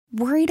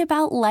Worried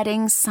about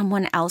letting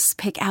someone else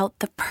pick out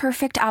the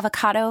perfect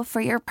avocado for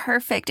your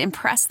perfect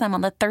impress them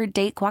on the third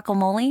date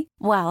guacamole?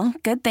 Well,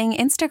 good thing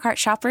Instacart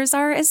shoppers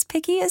are as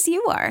picky as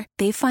you are.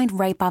 They find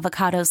ripe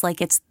avocados like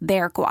it's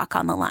their guac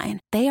on the line.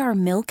 They are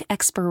milk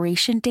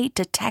expiration date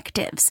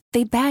detectives.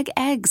 They bag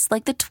eggs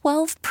like the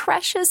 12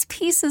 precious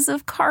pieces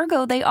of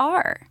cargo they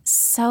are.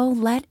 So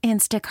let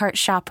Instacart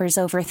shoppers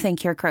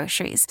overthink your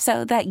groceries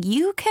so that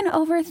you can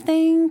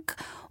overthink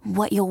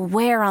what you'll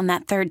wear on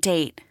that third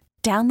date.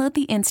 Download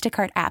the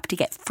Instacart app to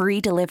get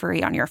free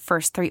delivery on your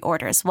first 3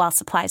 orders while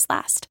supplies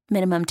last.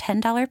 Minimum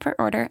 $10 per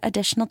order.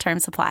 Additional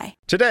terms apply.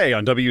 Today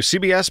on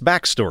WCBS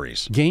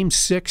Backstories. Game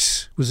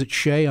 6 was at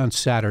Shea on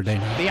Saturday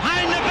night.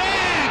 Behind the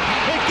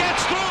bag! It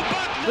gets through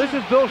Butler! This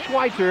is Bill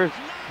Schweitzer,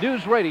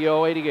 News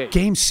Radio 88.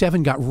 Game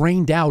 7 got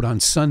rained out on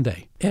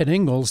Sunday. Ed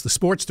Ingles, the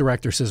sports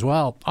director, says,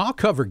 well, I'll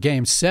cover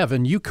Game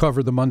 7. You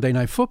cover the Monday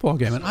Night Football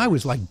game. And I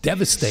was, like,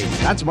 devastated.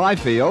 That's my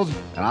field,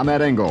 and I'm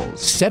Ed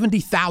Ingles.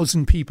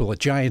 70,000 people at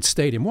Giants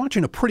Stadium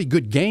watching a pretty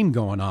good game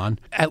going on.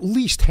 At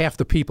least half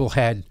the people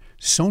had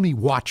Sony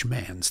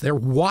Watchmans. They're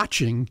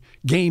watching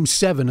Game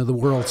 7 of the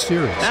World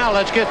Series. Now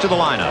let's get to the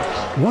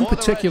lineup. One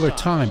particular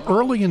time,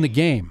 early in the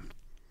game,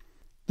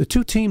 the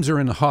two teams are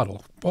in the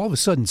huddle. All of a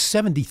sudden,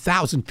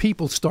 70,000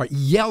 people start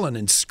yelling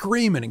and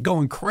screaming and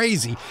going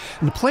crazy.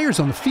 And the players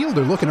on the field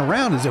are looking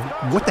around as if,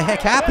 what the heck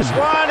happened? This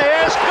one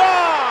is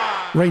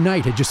gone! Ray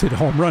Knight had just hit a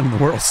home run in the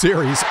World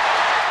Series.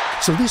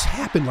 So this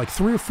happened like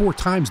 3 or 4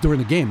 times during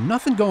the game.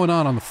 Nothing going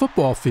on the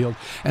football field,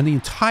 and the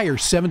entire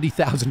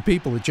 70,000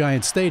 people at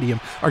Giants Stadium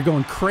are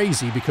going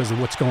crazy because of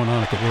what's going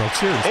on at the World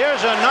Series.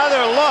 Here's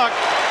another look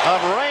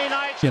of Ray Knight.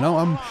 You know,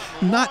 I'm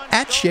not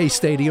at Shea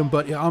Stadium,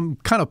 but I'm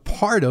kind of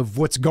part of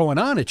what's going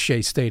on at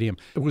Shea Stadium.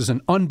 It was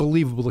an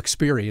unbelievable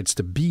experience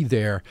to be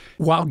there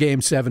while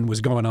Game 7 was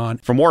going on.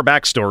 For more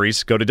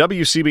backstories, go to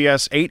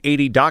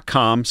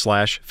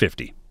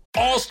WCBS880.com/50.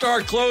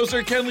 All-star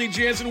closer Kenley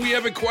Jansen, we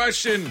have a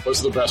question. What's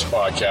the best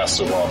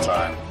podcast of all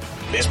time?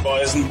 Baseball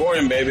isn't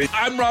boring, baby.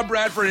 I'm Rob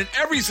Bradford, and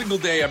every single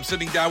day I'm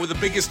sitting down with the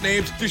biggest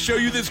names to show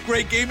you this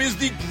great game is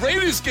the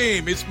greatest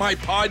game. It's my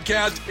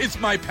podcast. It's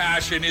my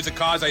passion. It's a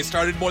cause I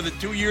started more than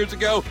 2 years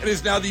ago and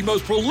is now the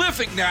most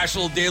prolific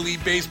national daily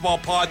baseball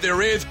pod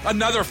there is.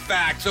 Another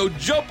fact, so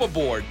jump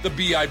aboard the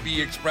BIB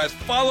Express.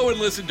 Follow and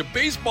listen to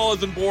Baseball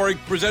Isn't Boring,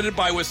 presented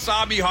by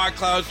Wasabi Hot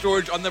Cloud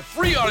Storage on the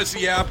free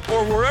Odyssey app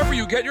or wherever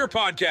you get your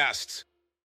podcasts.